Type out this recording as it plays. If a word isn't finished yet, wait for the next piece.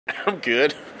I'm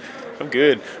good. I'm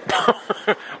good.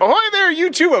 Ahoy there,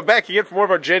 YouTube! I'm back again for more of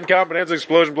our Gencon Bonanza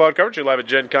Explosion blog coverage. You're live at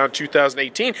Gencon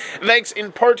 2018. Thanks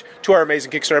in part to our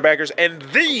amazing Kickstarter backers and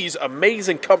these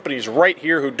amazing companies right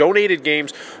here who donated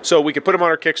games so we could put them on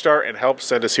our Kickstarter and help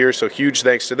send us here. So huge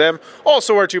thanks to them.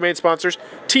 Also our two main sponsors,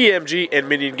 TMG and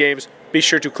Minion Games. Be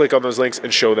sure to click on those links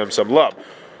and show them some love.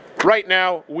 Right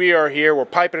now, we are here. We're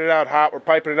piping it out hot. We're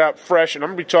piping it out fresh. And I'm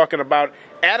going to be talking about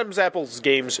Adam's Apples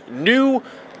Games' new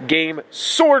game,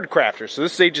 Sword Crafter. So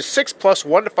this is ages 6+,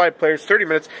 1 to 5 players, 30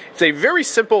 minutes. It's a very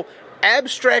simple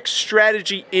abstract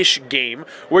strategy-ish game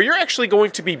where you're actually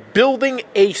going to be building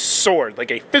a sword,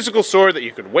 like a physical sword that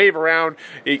you can wave around.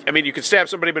 I mean, you could stab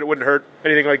somebody, but it wouldn't hurt,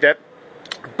 anything like that.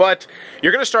 But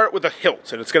you're going to start with a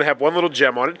hilt, and it's going to have one little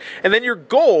gem on it. And then your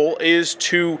goal is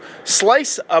to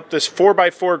slice up this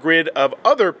 4x4 grid of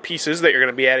other pieces that you're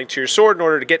going to be adding to your sword in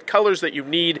order to get colors that you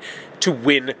need to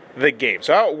win the game.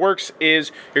 So how it works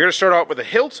is you're going to start out with a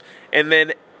hilt, and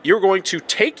then you're going to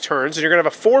take turns, and you're going to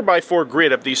have a 4x4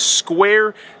 grid of these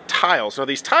square tiles. Now,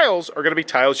 these tiles are going to be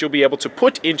tiles you'll be able to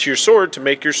put into your sword to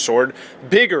make your sword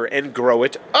bigger and grow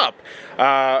it up.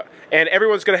 And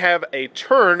everyone's going to have a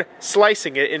turn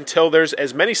slicing it until there's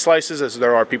as many slices as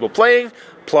there are people playing,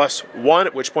 plus one,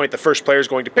 at which point the first player is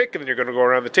going to pick, and then you're going to go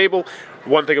around the table.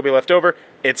 One thing will be left over.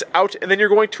 It's out, and then you're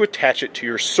going to attach it to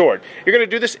your sword. You're going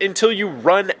to do this until you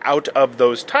run out of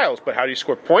those tiles. But how do you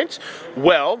score points?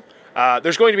 Well,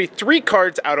 there's going to be 3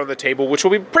 cards out on the table, which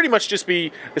will be pretty much just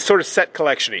be a sort of set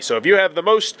collection-y. So if you have the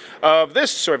most of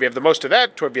this, or if you have the most of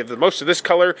that, or if you have the most of this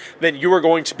color, then you are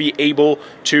going to be able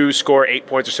to score 8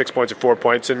 points, or 6 points, or 4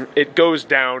 points, and it goes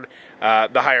down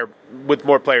the higher with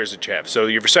more players that you have. So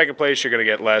your second place, you're going to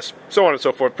get less, so on and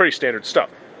so forth. Pretty standard stuff.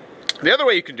 The other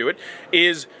way you can do it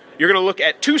is you're going to look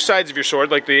at 2 sides of your sword,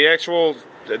 like the actual...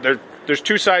 There's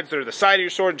 2 sides that are the side of your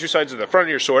sword and 2 sides that are the front of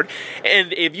your sword.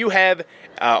 And if you have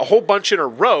a whole bunch in a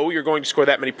row, you're going to score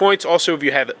that many points. Also, if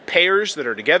you have pairs that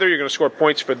are together, you're going to score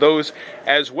points for those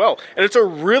as well. And it's a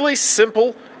really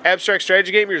simple abstract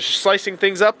strategy game. You're just slicing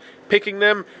things up, picking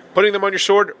them, putting them on your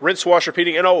sword, rinse, wash,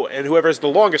 repeating, and whoever has the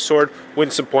longest sword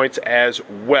wins some points as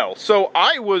well. So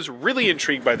I was really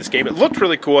intrigued by this game. It looked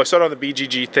really cool. I saw it on the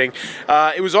BGG thing.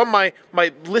 It was on my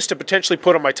list to potentially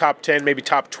put on my top 10, maybe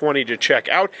top 20 to check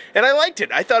out, and I liked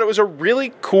it. I thought it was a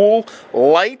really cool,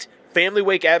 light, family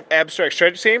wake abstract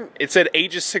strategy game. It said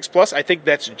ages 6+. I think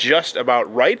that's just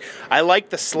about right. I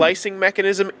like the slicing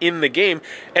mechanism in the game.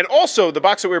 And also, the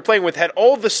box that we were playing with had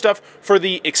all of the stuff for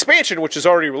the expansion, which is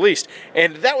already released.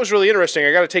 And that was really interesting.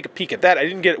 I got to take a peek at that.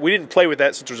 We didn't play with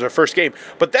that since it was our first game.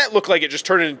 But that looked like it just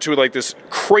turned into like this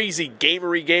crazy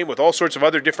gamery game with all sorts of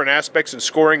other different aspects and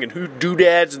scoring and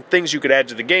doodads and things you could add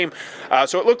to the game.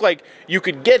 So it looked like you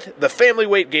could get the family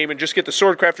weight game and just get the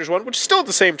Sword Crafters one, which still at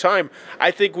the same time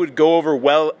I think would go over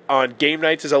well on game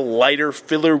nights as a lighter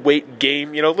filler weight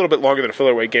game, you know, a little bit longer than a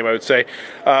filler weight game, I would say.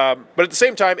 But at the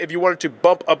same time, if you wanted to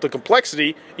bump up the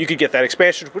complexity, you could get that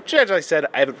expansion, which, as I said,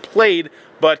 I haven't played,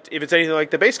 but if it's anything like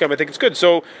the base game, I think it's good.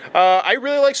 So I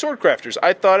really like Sword Crafters.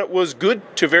 I thought it was good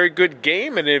to very good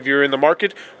game, and if you're in the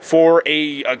market for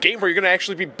a game where you're going to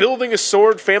actually be building a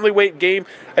sword, family weight game,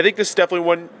 I think this is definitely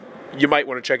one you might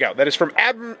want to check out. That is from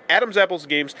Adam's Apples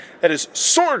Games. That is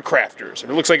Sword Crafters.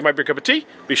 And it looks like it might be a cup of tea.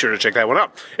 Be sure to check that one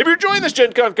out. If you're enjoying this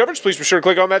Gen Con coverage, please be sure to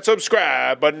click on that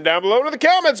subscribe button down below and in the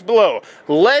comments below.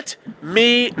 Let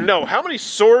me know. How many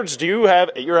swords do you have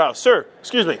at your house? Sir,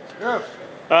 excuse me. Yes.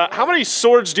 How many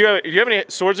swords do you have? Do you have any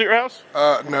swords at your house?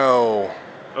 No.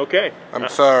 Okay. I'm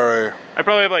sorry. I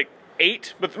probably have like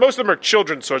 8, but most of them are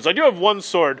children's swords. I do have one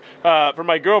sword for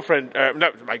my girlfriend,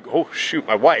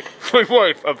 my wife. My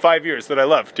wife of 5 years that I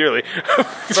love dearly.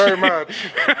 Very much.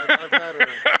 I've had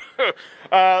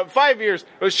her. 5 years.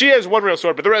 Well, she has one real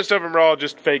sword, but the rest of them are all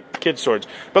just fake kid swords.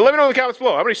 But let me know in the comments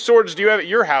below, how many swords do you have at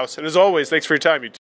your house? And as always, thanks for your time, YouTube.